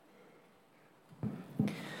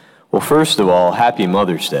first of all, happy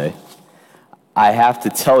Mother's Day. I have to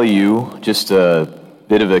tell you, just a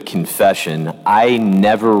bit of a confession, I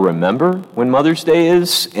never remember when Mother's Day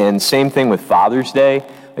is, and same thing with Father's Day.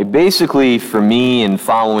 Basically, for me, and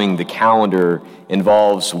following the calendar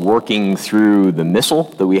involves working through the missal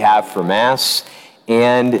that we have for Mass,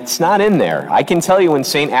 and it's not in there. I can tell you when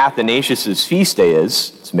St. Athanasius' feast day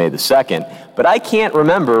is, it's May the 2nd, but I can't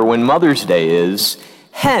remember when Mother's Day is,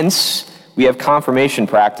 hence, we have confirmation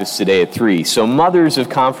practice today at 3. So mothers of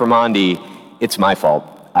confirmandi, it's my fault.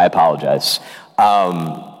 I apologize.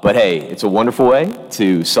 But hey, it's a wonderful way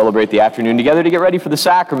to celebrate the afternoon together to get ready for the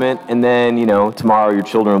sacrament, and then, tomorrow your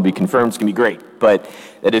children will be confirmed. It's going to be great, but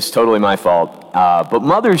that is totally my fault. But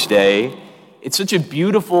Mother's Day, it's such a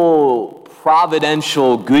beautiful,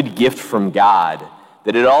 providential, good gift from God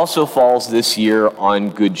that it also falls this year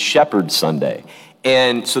on Good Shepherd Sunday.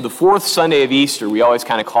 And so the fourth Sunday of Easter, we always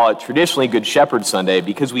kind of call it traditionally Good Shepherd Sunday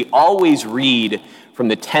because we always read from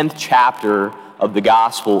the 10th chapter of the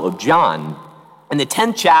Gospel of John. In the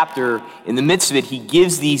 10th chapter, in the midst of it, he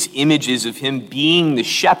gives these images of him being the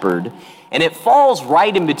shepherd, and it falls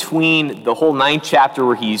right in between the whole 9th chapter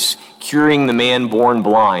where he's curing the man born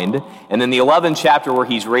blind, and then the 11th chapter where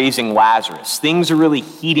he's raising Lazarus. Things are really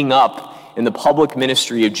heating up in the public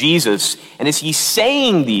ministry of Jesus. And as he's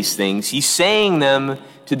saying these things, he's saying them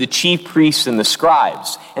to the chief priests and the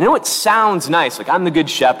scribes. And I know it sounds nice, like I'm the good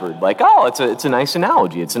shepherd, like, oh, it's a nice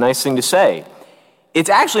analogy, it's a nice thing to say. It's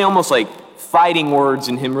actually almost like fighting words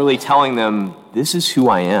and him really telling them, this is who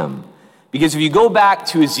I am. Because if you go back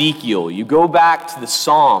to Ezekiel, you go back to the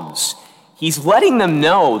Psalms, he's letting them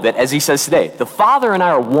know that, as he says today, the Father and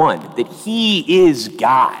I are one, that he is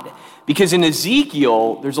God. Because in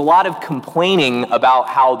Ezekiel, there's a lot of complaining about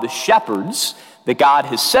how the shepherds that God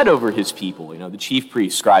has set over his people, the chief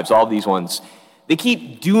priests, scribes, all these ones, they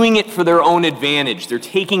keep doing it for their own advantage. They're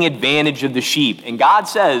taking advantage of the sheep. And God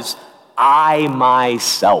says, I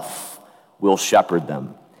myself will shepherd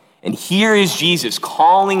them. And here is Jesus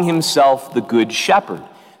calling himself the good shepherd.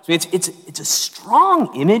 So it's a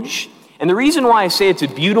strong image. And the reason why I say it's a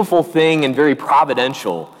beautiful thing and very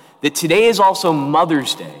providential, that today is also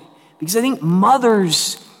Mother's Day. Because I think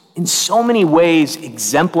mothers, in so many ways,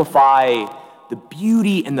 exemplify the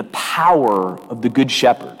beauty and the power of the Good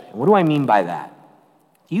Shepherd. And what do I mean by that?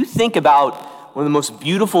 You think about one of the most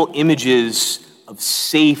beautiful images of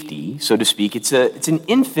safety, so to speak. It's an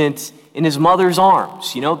infant in his mother's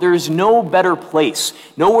arms. There is no better place,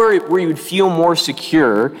 nowhere where you would feel more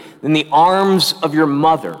secure than the arms of your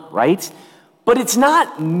mother, right? But it's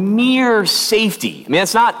not mere safety.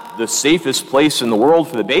 It's not the safest place in the world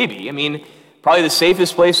for the baby. Probably the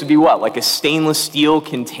safest place would be what? Like a stainless steel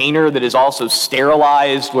container that is also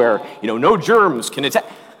sterilized where, no germs can attack.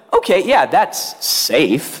 Okay, yeah, that's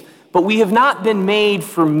safe. But we have not been made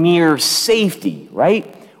for mere safety,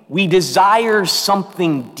 right? We desire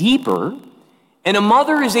something deeper, and a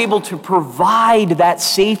mother is able to provide that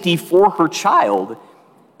safety for her child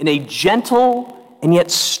in a gentle and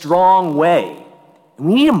yet strong way. And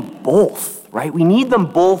we need them both, right? We need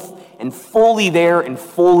them both and fully there and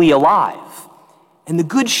fully alive. And the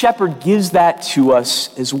Good Shepherd gives that to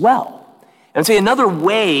us as well. And I'd say another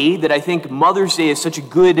way that I think Mother's Day is such a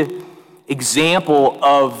good example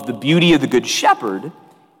of the beauty of the Good Shepherd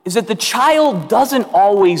is that the child doesn't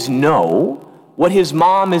always know what his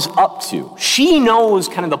mom is up to. She knows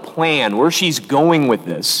kind of the plan, where she's going with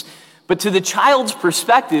this. But to the child's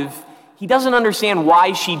perspective, he doesn't understand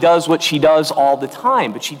why she does what she does all the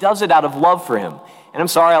time, but she does it out of love for him. And I'm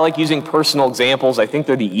sorry, I like using personal examples. I think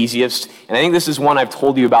they're the easiest, and I think this is one I've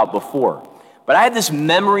told you about before. But I had this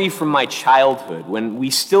memory from my childhood when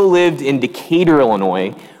we still lived in Decatur,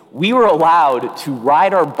 Illinois. We were allowed to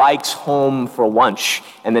ride our bikes home for lunch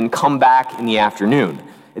and then come back in the afternoon.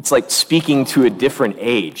 It's like speaking to a different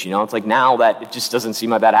age, It's like now that it just doesn't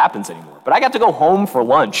seem like that happens anymore. But I got to go home for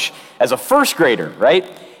lunch as a first grader, right?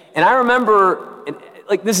 And I remember,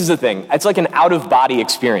 this is the thing, it's like an out-of-body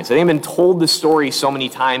experience. I think I've been told this story so many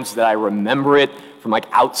times that I remember it from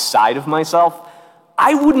outside of myself.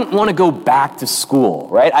 I wouldn't want to go back to school,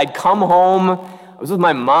 right? I'd come home, I was with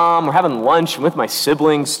my mom, we're having lunch with my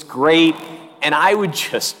siblings, great, and I would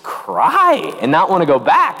just cry and not want to go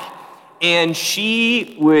back. And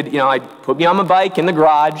she would, I'd put me on my bike in the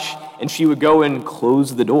garage, and she would go and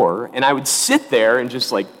close the door, and I would sit there and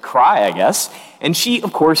just cry, I guess. And she,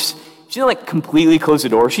 of course, she didn't completely close the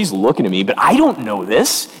door. She's looking at me, but I don't know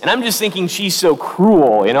this. And I'm just thinking she's so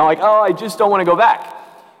cruel, oh, I just don't want to go back.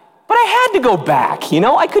 But I had to go back,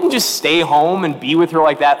 I couldn't just stay home and be with her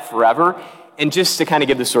like that forever. And just to kind of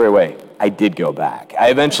give the story away, I did go back. I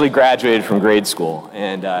eventually graduated from grade school,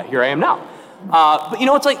 and here I am now. But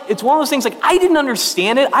it's one of those things like, I didn't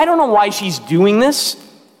understand it. I don't know why she's doing this.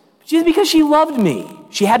 She's because she loved me.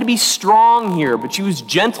 She had to be strong here, but she was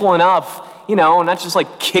gentle enough, not just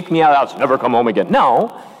like kick me out of the house, never come home again.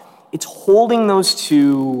 No, it's holding those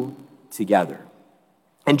two together.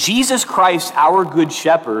 And Jesus Christ, our good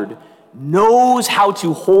shepherd, knows how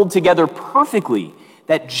to hold together perfectly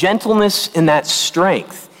that gentleness and that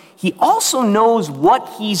strength. He also knows what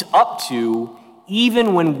he's up to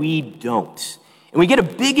even when we don't. And we get a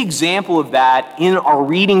big example of that in our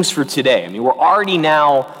readings for today. We're already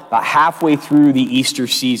now about halfway through the Easter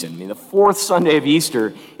season. The fourth Sunday of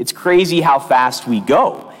Easter, it's crazy how fast we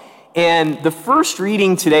go. And the first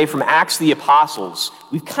reading today from Acts of the Apostles,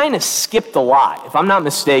 we've kind of skipped a lot, if I'm not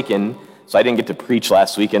mistaken. So I didn't get to preach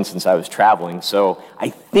last weekend since I was traveling. So I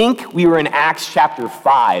think we were in Acts chapter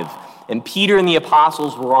 5, and Peter and the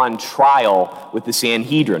apostles were on trial with the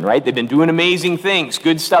Sanhedrin, right? They've been doing amazing things.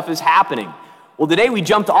 Good stuff is happening. Well, today we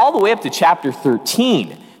jumped all the way up to chapter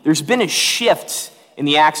 13. There's been a shift in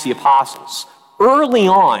the Acts of the Apostles. Early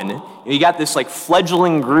on, you got this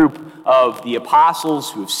fledgling group of the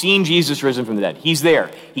apostles who have seen Jesus risen from the dead. He's there.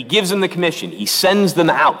 He gives them the commission. He sends them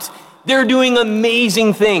out. They're doing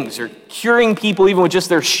amazing things. They're curing people even with just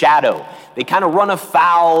their shadow. They kind of run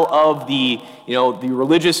afoul of the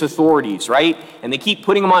religious authorities, right? And they keep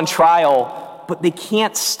putting them on trial, but they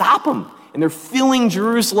can't stop them. And they're filling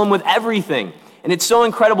Jerusalem with everything. And it's so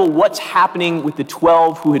incredible what's happening with the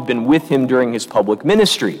 12 who had been with him during his public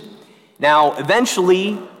ministry. Now,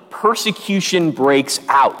 eventually, persecution breaks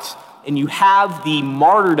out. And you have the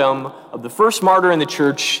martyrdom of the first martyr in the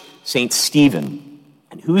church, St. Stephen.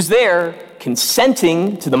 And who's there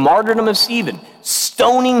consenting to the martyrdom of Stephen,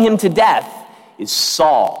 stoning him to death, is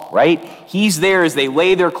Saul, right? He's there as they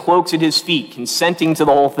lay their cloaks at his feet, consenting to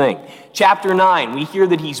the whole thing. Chapter 9, we hear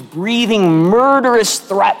that he's breathing murderous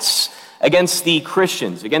threats against the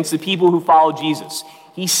Christians, against the people who follow Jesus.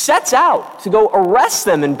 He sets out to go arrest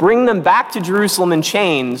them and bring them back to Jerusalem in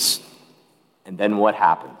chains. And then what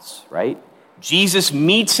happens, right? Jesus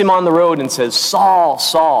meets him on the road and says, Saul,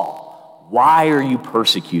 Saul, why are you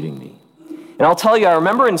persecuting me? And I'll tell you, I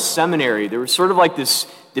remember in seminary, there was sort of like this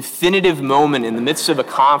definitive moment in the midst of a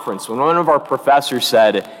conference when one of our professors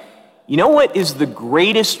said, you know what is the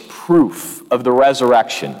greatest proof of the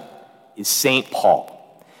resurrection is St. Paul.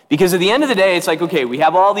 Because at the end of the day, it's like, okay, we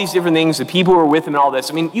have all these different things, the people who are with him and all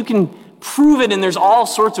this. You can prove it, and there's all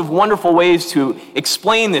sorts of wonderful ways to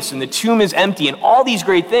explain this, and the tomb is empty, and all these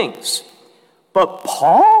great things. But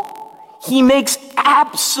Paul, he makes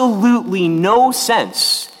absolutely no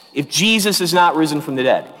sense if Jesus is not risen from the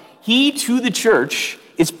dead. He, to the church,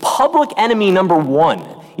 is public enemy number one.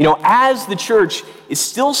 As the church is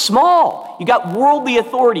still small, you've got worldly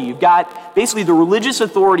authority. You've got basically the religious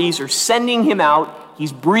authorities are sending him out.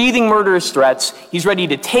 He's breathing murderous threats. He's ready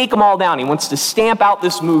to take them all down. He wants to stamp out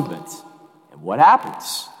this movement. And what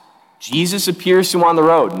happens? Jesus appears to him on the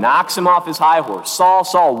road, knocks him off his high horse. Saul,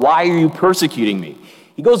 Saul, why are you persecuting me?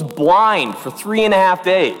 He goes blind for 3.5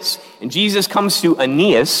 days. And Jesus comes to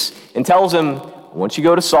Aeneas and tells him, I want you to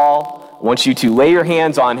go to Saul. I want you to lay your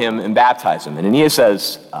hands on him and baptize him. And Aeneas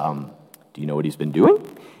says, do you know what he's been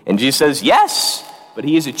doing? And Jesus says, yes, but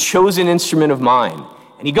he is a chosen instrument of mine.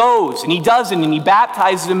 And he goes, and he does it, and he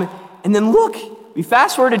baptizes him. And then look, we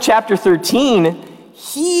fast forward to chapter 13.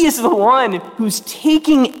 He is the one who's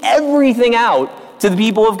taking everything out to the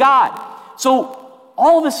people of God. So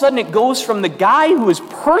all of a sudden it goes from the guy who is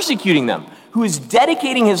persecuting them, who is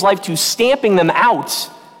dedicating his life to stamping them out,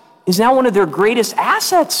 is now one of their greatest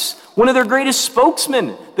assets, one of their greatest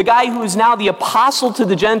spokesmen, the guy who is now the apostle to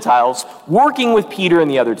the Gentiles, working with Peter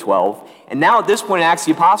and the other 12. And now at this point in Acts of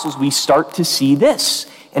the Apostles, we start to see this,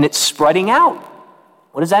 and it's spreading out.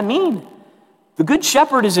 What does that mean? The Good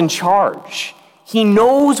Shepherd is in charge. He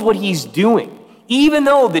knows what he's doing. Even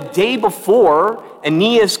though the day before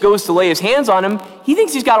Aeneas goes to lay his hands on him, he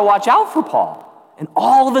thinks he's got to watch out for Paul. And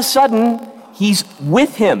all of a sudden, he's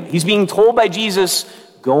with him. He's being told by Jesus,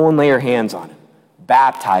 go and lay your hands on him.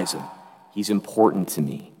 Baptize him. He's important to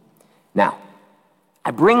me. Now,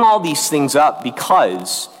 I bring all these things up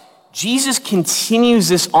because Jesus continues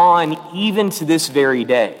this on even to this very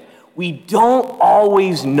day. We don't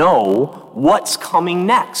always know what's coming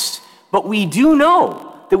next, but we do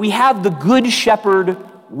know that we have the Good Shepherd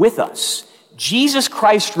with us. Jesus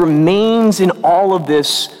Christ remains in all of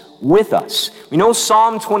this with us. We know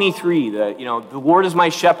Psalm 23, the Lord is my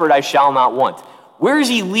shepherd, I shall not want. Where is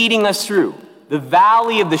he leading us through? The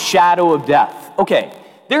valley of the shadow of death. Okay,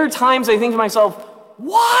 there are times I think to myself,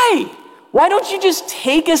 why? Why don't you just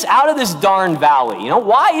take us out of this darn valley?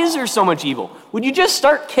 Why is there so much evil? Would you just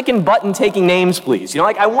start kicking butt and taking names, please?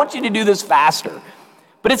 I want you to do this faster.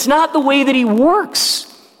 But it's not the way that he works.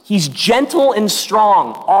 He's gentle and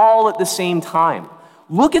strong all at the same time.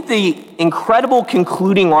 Look at the incredible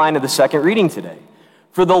concluding line of the second reading today.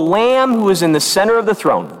 For the Lamb who is in the center of the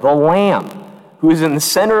throne, the Lamb who is in the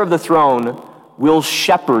center of the throne will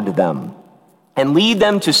shepherd them and lead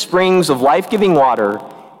them to springs of life-giving water,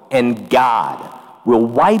 and God will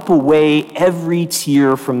wipe away every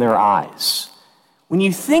tear from their eyes. When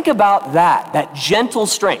you think about that gentle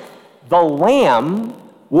strength, the Lamb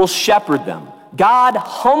will shepherd them. God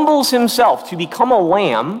humbles himself to become a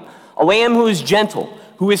lamb who is gentle,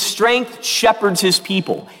 who his strength shepherds his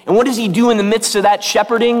people. And what does he do in the midst of that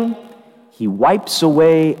shepherding? He wipes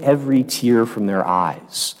away every tear from their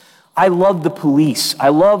eyes. I love the police. I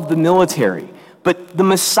love the military. But the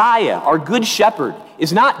Messiah, our good shepherd,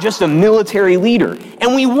 is not just a military leader.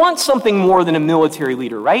 And we want something more than a military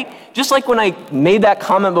leader, right? Just like when I made that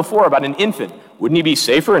comment before about an infant. Wouldn't he be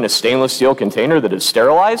safer in a stainless steel container that is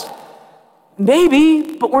sterilized?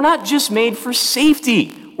 Maybe, but we're not just made for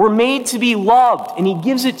safety. We're made to be loved, and he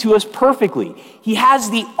gives it to us perfectly. He has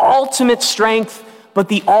the ultimate strength, but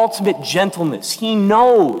the ultimate gentleness. He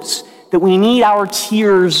knows that we need our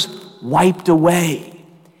tears wiped away.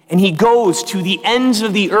 And he goes to the ends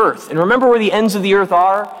of the earth. And remember where the ends of the earth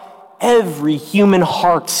are? Every human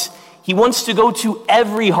heart. He wants to go to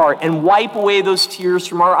every heart and wipe away those tears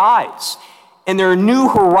from our eyes. And there are new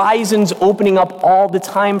horizons opening up all the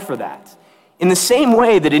time for that. In the same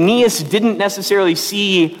way that Aeneas didn't necessarily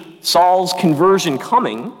see Saul's conversion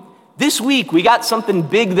coming, this week we got something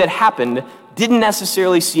big that happened, didn't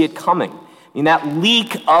necessarily see it coming. That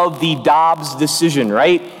leak of the Dobbs decision,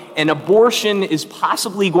 right? And abortion is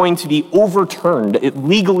possibly going to be overturned,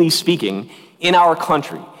 legally speaking, in our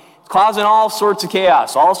country. It's causing all sorts of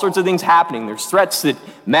chaos, all sorts of things happening. There's threats that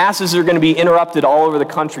masses are going to be interrupted all over the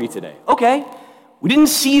country today. Okay, we didn't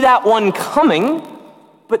see that one coming,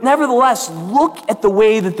 but nevertheless, look at the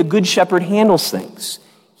way that the Good Shepherd handles things.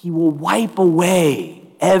 He will wipe away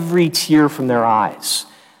every tear from their eyes.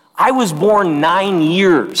 I was born 9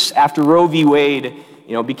 years after Roe v. Wade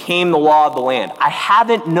became the law of the land. I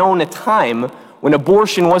haven't known a time when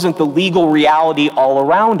abortion wasn't the legal reality all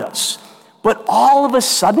around us. But all of a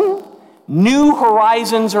sudden, new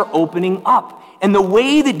horizons are opening up. And the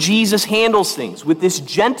way that Jesus handles things with this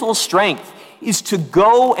gentle strength is to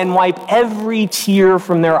go and wipe every tear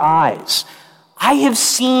from their eyes. I have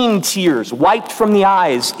seen tears wiped from the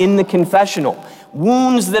eyes in the confessional,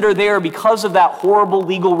 wounds that are there because of that horrible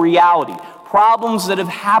legal reality, problems that have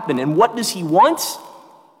happened. And what does he want?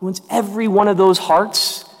 He wants every one of those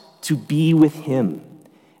hearts to be with him.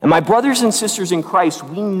 And my brothers and sisters in Christ,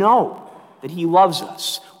 we know that he loves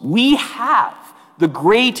us. We have the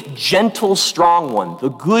great, gentle, strong one, the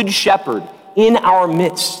Good Shepherd in our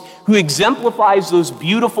midst, who exemplifies those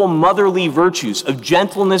beautiful motherly virtues of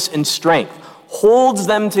gentleness and strength, holds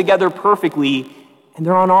them together perfectly, and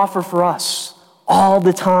they're on offer for us all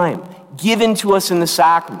the time, given to us in the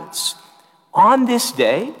sacraments. On this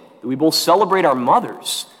day, that we both celebrate our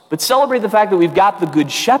mothers, but celebrate the fact that we've got the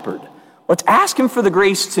Good Shepherd, let's ask him for the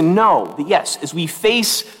grace to know that, yes, as we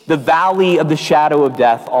face the valley of the shadow of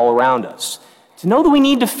death all around us, to know that we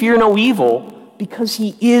need to fear no evil because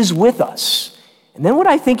he is with us. And then what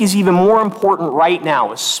I think is even more important right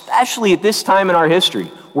now, especially at this time in our history,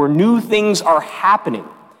 where new things are happening,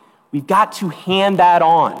 we've got to hand that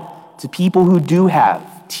on to people who do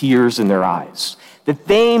have tears in their eyes, that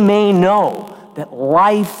they may know that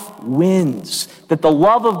life wins, that the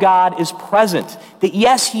love of God is present, that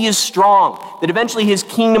yes, he is strong, that eventually his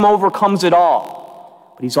kingdom overcomes it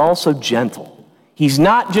all, but he's also gentle. He's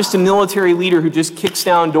not just a military leader who just kicks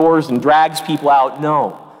down doors and drags people out.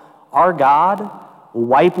 No, our God will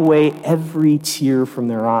wipe away every tear from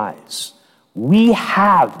their eyes. We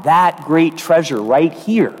have that great treasure right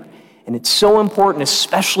here, and it's so important,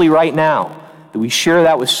 especially right now, that we share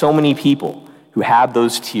that with so many people who have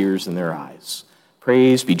those tears in their eyes.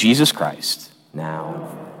 Praise be Jesus Christ, now and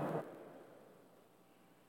forever.